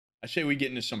I say we get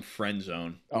into some friend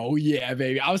zone. Oh yeah,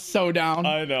 baby. I was so down.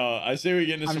 I know. I say we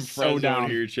get into some friend zone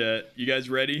here, chat. You guys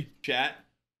ready? Chat?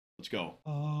 Let's go.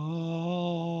 Oh.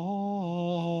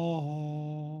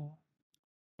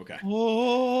 Okay.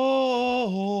 Oh.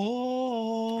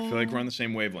 I feel like we're on the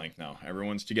same wavelength now.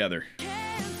 Everyone's together.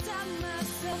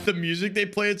 The music they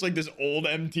play, it's like this old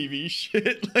MTV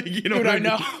shit. Like, you know Dude, what I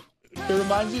know. It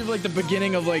reminds me of like the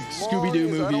beginning of like Scooby-Doo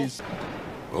movies.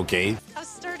 Okay. How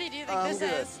sturdy do you think this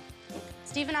is?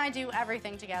 Steve and I do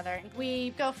everything together. We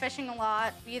go fishing a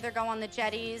lot. We either go on the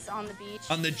jetties, on the beach.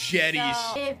 On the jetties.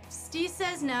 So if Steve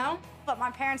says no, but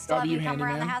my parents still have me come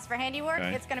around the house for handiwork,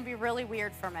 it's gonna be really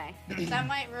weird for me. That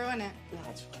might ruin it.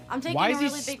 I'm taking a really big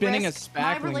risk. Why is he spinning a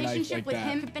spackling My relationship knife like with that?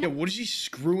 him. Yeah, what is he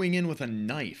screwing in with a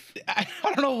knife? I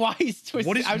don't know why he's twisting.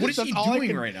 What is he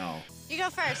doing right now? You go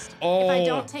first. Oh, if I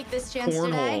don't take this chance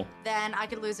cornhole. today, then I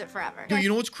could lose it forever. Dude, you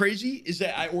know what's crazy? Is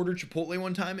that I ordered Chipotle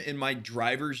one time and my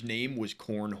driver's name was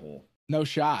Cornhole. No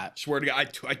shot. Swear to God,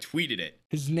 I tweeted it.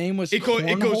 His name was It goes,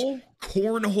 Cornhole?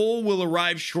 Cornhole will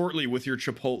arrive shortly with your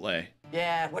Chipotle.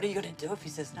 Yeah, what are you gonna do if he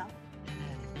says no?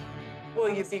 Will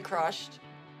you be crushed?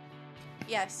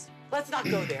 Yes. Let's not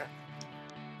go there.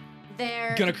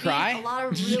 There Gonna cry? a lot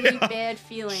of really bad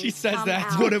feelings. She says come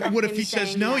that. out What if of he him says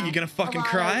saying no? You gonna fucking a lot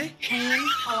cry? Of pain,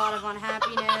 a lot of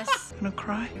unhappiness. Gonna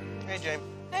cry? Hey, James.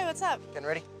 Hey, what's up? Getting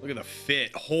ready? Look at the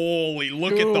fit. Holy,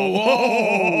 look at the.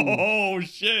 Whoa. Oh,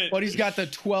 shit. But he's got the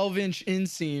 12-inch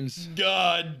inseams.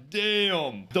 God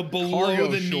damn. The below Cargo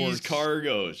the knees shorts.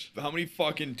 cargos. How many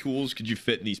fucking tools could you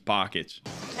fit in these pockets?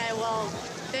 Okay, well,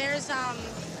 there's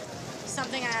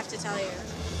something I have to tell you.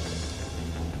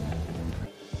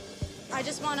 I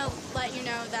just want to let you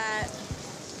know that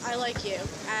I like you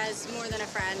as more than a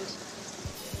friend.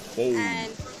 Whoa. And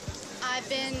I've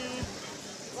been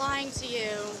lying to you.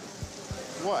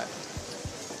 What?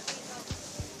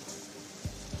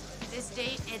 This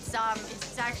date, it's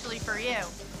actually for you.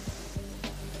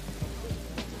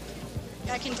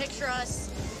 I can picture us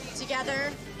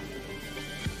together.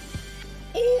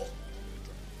 Oh.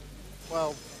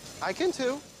 Well, I can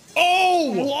too.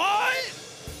 Oh, what?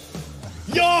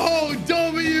 Yo,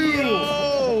 W.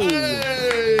 Yo.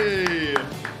 Hey.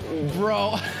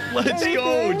 Bro. Let's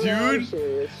go,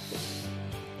 dude.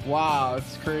 Wow,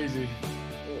 it's crazy.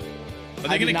 Are they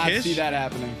I did gonna not kiss? see that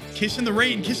happening. Kiss in the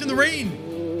rain. Kiss in the rain.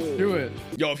 Do it.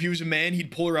 Yo, if he was a man,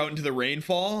 he'd pull her out into the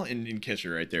rainfall and kiss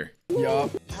her right there.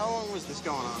 Yup. How long was this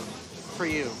going on for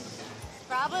you?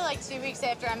 Probably like 2 weeks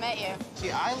after I met you.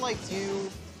 See, I liked you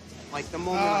like the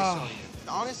moment I saw you.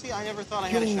 Honestly, I never thought I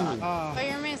had a shot. But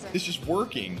you're amazing. This is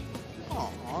working.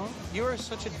 Aw, you are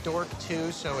such a dork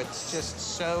too, so it's just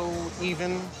so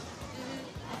even.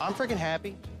 I'm freaking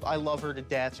happy. I love her to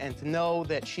death, and to know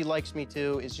that she likes me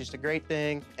too is just a great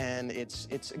thing, and it's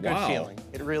a good feeling.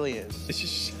 It really is. It's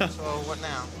just. So what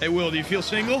now? Hey, Will, do you feel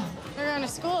single? We're going to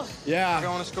school. Yeah. We're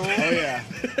going to school? Oh, yeah.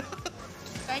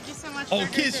 Thank you so much Oh,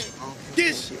 for kiss.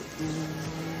 Kiss.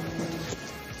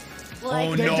 Like,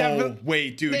 Oh, They no. definitely-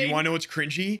 Wait, dude, you want to know what's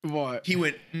cringy? What? He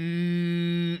went,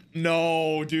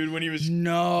 no, dude, when he was.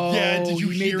 No. Yeah, did you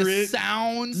he hear made the it?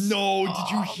 sounds? No, did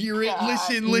you hear it? God,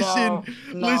 Listen, no, listen,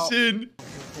 no. listen.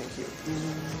 Thank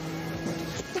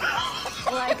you.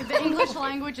 Like, the English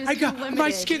language is I too got limited my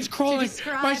skin's to crawling.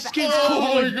 describe My skin's how- Oh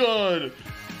crawling. my god.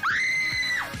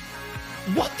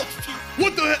 What the fuck?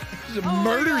 What the heck? This is a Oh my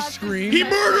murder God, scream. He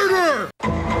murdered her.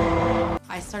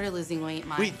 I started losing weight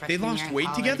my Wait, they freshman lost year in weight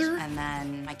college, together? and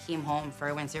then I came home for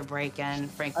a winter break, and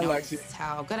Frank I noticed like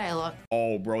how good I look.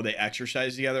 Oh, bro, they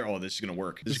exercise together. Oh, this is gonna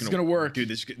work. This is gonna work. dude.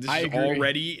 This I is agree.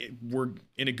 already. We're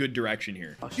in a good direction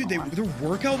here, dude. They're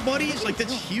workout buddies. Like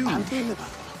that's huge.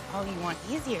 Oh, you want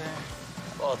easier?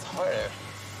 Well, it's harder.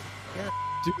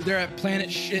 Dude, they're at Planet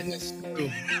Shitness. too.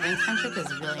 Frank's friendship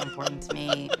is really important to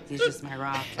me. He's just my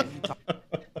rock. And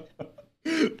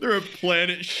They're a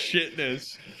planet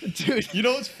shitness. Dude, You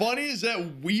know what's funny is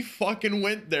that we fucking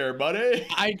went there, buddy.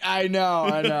 I know.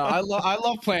 I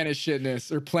love Planet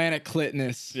Shitness or Planet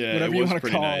Clitness. Yeah, whatever it you was want to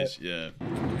pretty call nice. it. Yeah.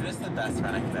 You're just the best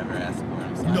friend I could ever ask for.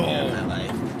 I'm so No. happy in my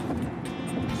life.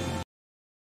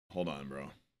 Hold on, bro.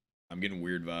 I'm getting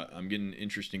weird I'm getting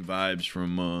interesting vibes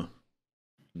from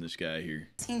this guy here.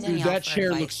 asking Dude, Danielle that for chair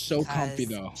advice looks so comfy,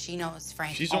 because though. She knows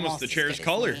Frank. She's almost the as chair's good as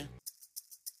color. me.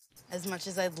 As much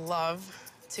as I'd love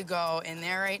to go in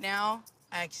there right now,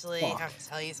 I actually Fuck. have to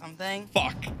tell you something.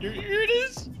 Fuck. Here it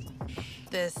is.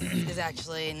 This is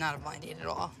actually not a blind date at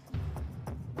all.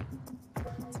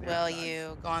 Will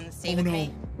you go on the date with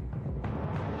me?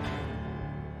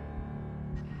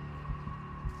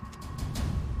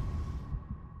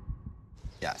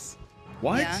 Yes.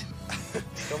 What? Yeah.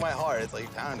 Feel my heart. It's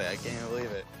like pounding. I can't even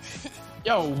believe it.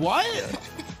 Yo, what?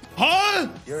 Huh?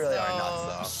 You really are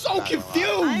nuts, though. So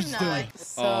confused. I'm not.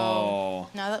 So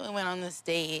now that we went on this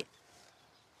date,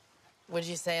 would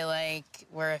you say like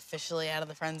we're officially out of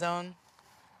the friend zone?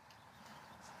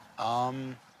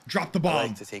 Drop the bomb. I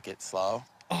like to take it slow.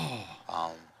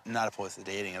 I'm not opposed to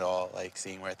dating at all, like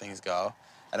seeing where things go.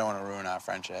 I don't want to ruin our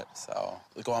friendship, so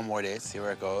we go on more dates, see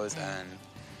where it goes, and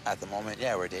at the moment,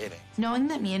 yeah, we're dating. Knowing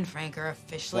that me and Frank are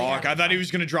officially Fuck, I thought he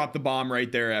was gonna drop the bomb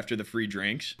right there after the free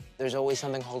drinks. There's always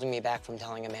something holding me back from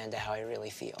telling Amanda how I really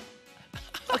feel.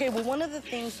 Okay, well, one of the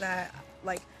things that,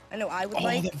 like, I know I would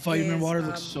like that vitamin is, water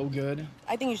looks so good.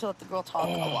 I think you should let the girl talk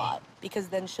a lot, because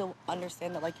then she'll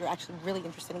understand that, like, you're actually really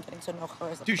interested in getting to know her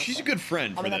as a Dude, person. she's a good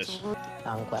friend for that's this.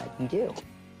 I'm glad you do.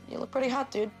 You look pretty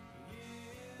hot, dude.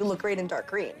 You look great in dark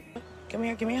green. Come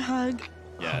here, give me a hug.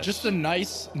 Yeah. Just a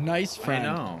nice friend.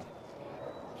 I know.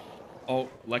 Oh,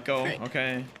 let go. Right.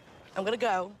 Okay. I'm gonna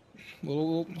go.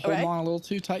 Hold right. on a little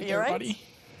too tight there, right? buddy.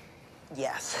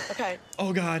 Yes. Okay.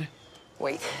 Oh God.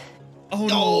 Wait. Oh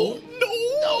no.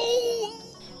 No.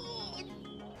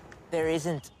 There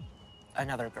isn't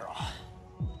another girl.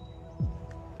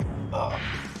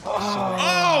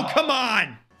 Oh, come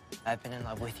on. I've been in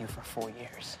love with you for 4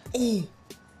 years. Oh.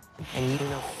 And you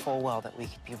know full well that we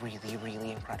could be really,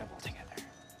 really incredible together.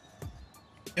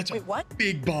 That's Wait, what?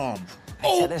 Big bomb.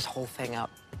 I set this whole thing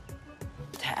up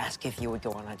to ask if you would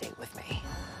go on a date with me.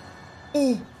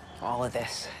 Oh. All of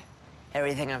this,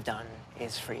 everything I've done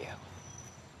is for you.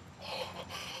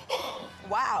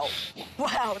 Wow.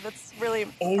 Wow, that's really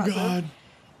Oh impressive. God.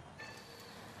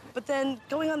 But then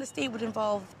going on this date would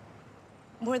involve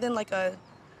more than like a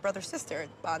brother-sister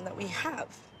bond that we have,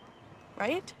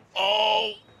 right?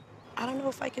 Oh. I don't know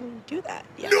if I can do that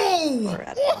yet. No. Or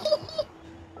at all.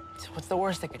 So what's the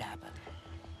worst that could happen?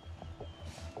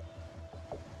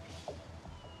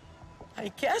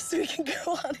 I guess we can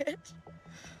go on it.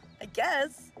 I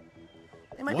guess.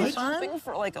 It might be What? fun.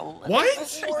 For like a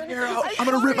What? I'm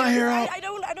gonna rip my hair out.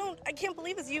 I can't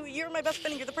believe this. You're my best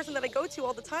friend and you're the person that I go to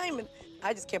all the time. And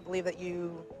I just can't believe that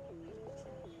you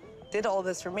did all of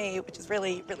this for me, which is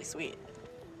really, really sweet.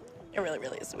 It really,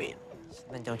 really is sweet.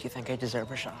 Then don't you think I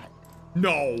deserve a shot?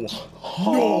 No.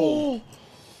 Oh.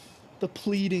 The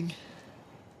pleading.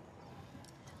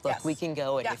 Look, Yes. we can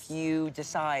go, and Yes. if you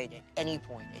decide at any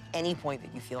point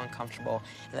that you feel uncomfortable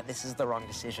and that this is the wrong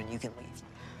decision, you can leave.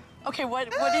 Okay, what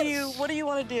do you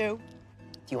want to do?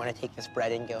 Do you want to take this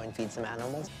bread and go and feed some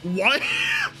animals? What?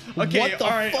 Okay. What the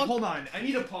all right. fuck? Hold on. I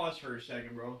need to pause for a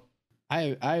second, bro.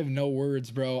 I have no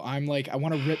words, bro. I'm like, I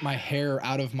want to rip my hair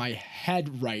out of my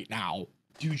head right now.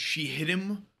 Dude, she hit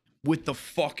him with the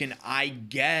fucking I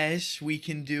guess we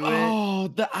can do it. Oh,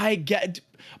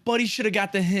 Buddy should have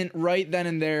got the hint right then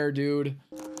and there, dude.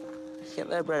 Get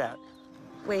that bread out.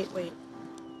 Wait.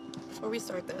 Before we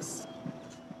start this,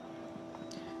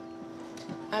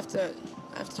 I have to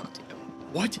talk to you.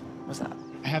 What? What's that?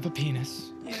 I have a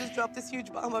penis. You just dropped this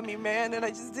huge bomb on me, man, and I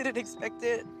just didn't expect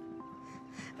it.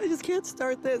 I just can't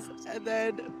start this, and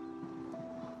then You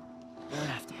don't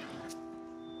have to.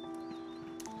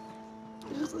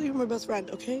 just you're my best friend,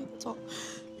 okay? That's all.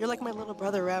 You're like my little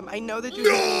brother, Rem. I know that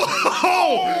you're. No!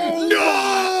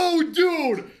 No,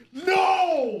 dude!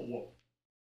 No!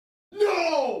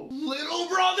 No! Little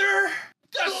brother?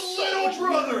 That's little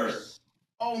brother!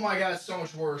 Oh my God, it's so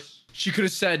much worse. She could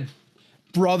have said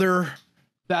brother,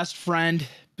 best friend,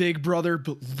 big brother,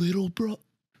 but little bro.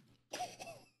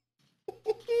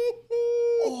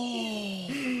 Oh.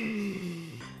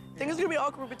 Things are gonna be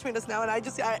awkward between us now,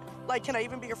 and can I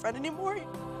even be your friend anymore?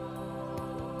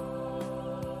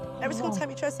 Every single time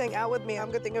you try to hang out with me,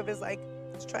 I'm gonna think of as like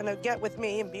just trying to get with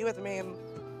me and be with me, and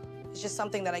it's just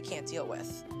something that I can't deal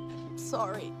with.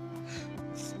 Sorry.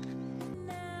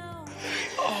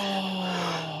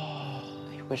 I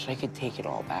wish I could take it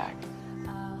all back.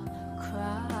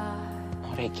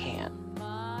 But I can't.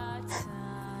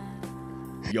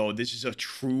 Yo, this is a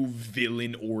true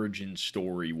villain origin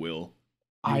story, Will.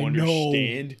 You I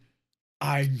understand?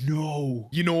 I know.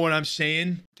 You know what I'm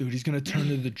saying? Dude, he's gonna turn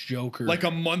into the Joker. Like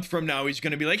a month from now, he's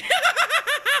gonna be like,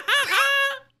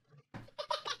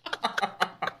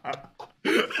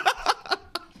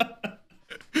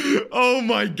 oh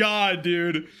my God,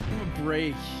 dude.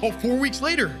 break. Oh, 4 weeks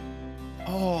later.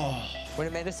 Oh. When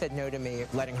Amanda said no to me,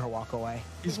 letting her walk away.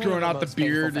 He's growing out the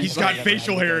beard. He's got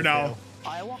facial hair now.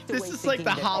 This is like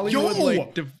the Hollywood,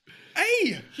 like,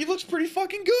 hey, he looks pretty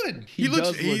fucking good. He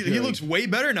looks way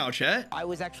better now, chat. I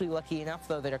was actually lucky enough,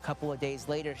 though, that a couple of days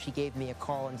later, she gave me a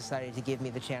call and decided to give me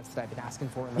the chance that I've been asking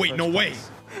for in the Wait, first no way. place.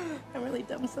 I'm really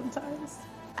dumb sometimes.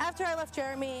 After I left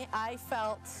Jeremy, I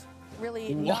felt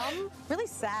really numb, really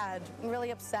sad, and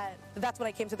really upset. That's when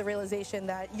I came to the realization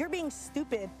that you're being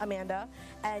stupid, Amanda,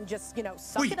 and just, you know,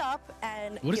 suck it up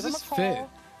and give him a call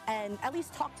and at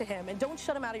least talk to him and don't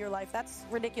shut him out of your life. That's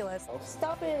ridiculous.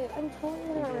 Stop it. I'm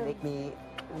tired. Make me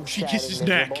she kissed his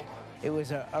neck. It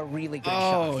was a really good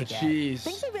shot to get. Jeez.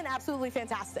 Things have been absolutely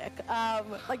fantastic.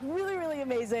 Like really, really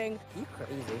amazing. You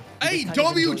crazy. Hey,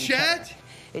 W chat.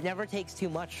 It never takes too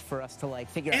much for us to like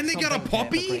figure out. And they got a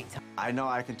puppy? I know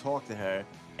I can talk to her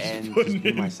and just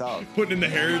be myself. Putting in the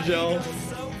hair gel.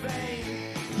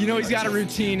 You know he's got a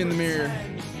routine in the mirror.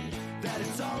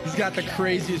 He's got the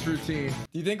craziest routine.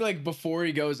 Do you think like before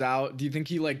he goes out, do you think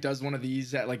he like does one of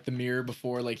these at like the mirror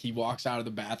before like he walks out of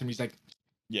the bathroom? He's like,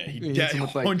 yeah, he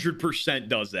 100%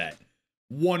 does that.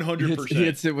 100%. He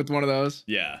hits it with one of those.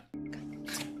 Yeah.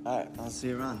 All right, I'll see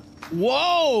you around.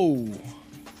 Whoa.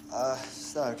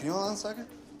 So can you hold on a second?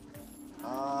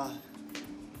 I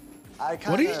kind of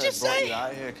what did you just brought say? you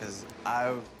out here because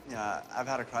I've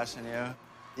had a crush on you,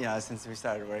 since we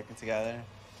started working together.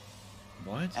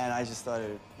 What? And I just thought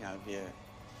it'd be a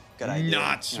good idea.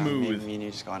 Not smooth. Me and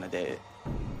you just go on a date.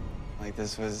 Like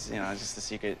this was, just a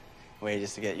secret way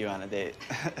just to get you on a date.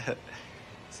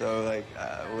 So like,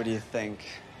 what do you think?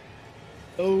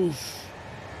 Oof.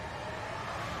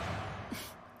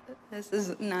 This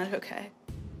is not okay.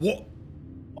 What?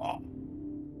 I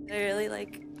really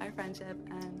like our friendship,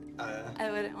 and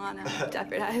I wouldn't want to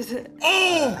jeopardize it.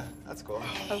 Oh! That's cool.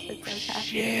 Hope it's okay.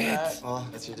 Shit. All right, well,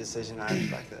 that's your decision. I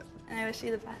respect it. And I wish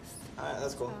you the best. All right,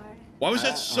 that's cool. Why was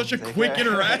that such a quick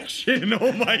interaction?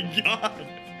 Oh my god.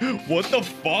 What the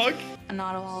fuck? I'm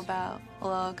not all about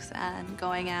looks and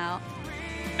going out.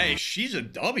 Hey, she's a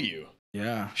W.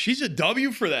 Yeah. She's a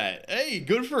W for that. Hey,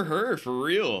 good for her, for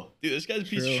real. Dude, this guy's a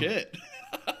piece of shit.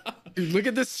 Dude, look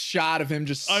at this shot of him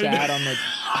just sat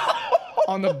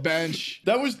on the bench.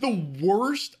 That was the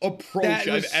worst approach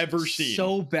I've ever seen.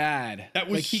 So bad. That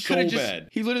was like, he so bad.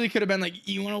 He literally could have been like,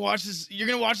 "You want to watch this? You're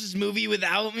gonna watch this movie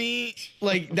without me?"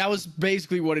 Like that was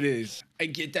basically what it is. I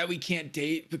get that we can't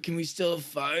date, but can we still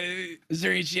fight? Is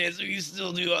there any chance we can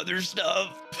still do other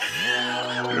stuff?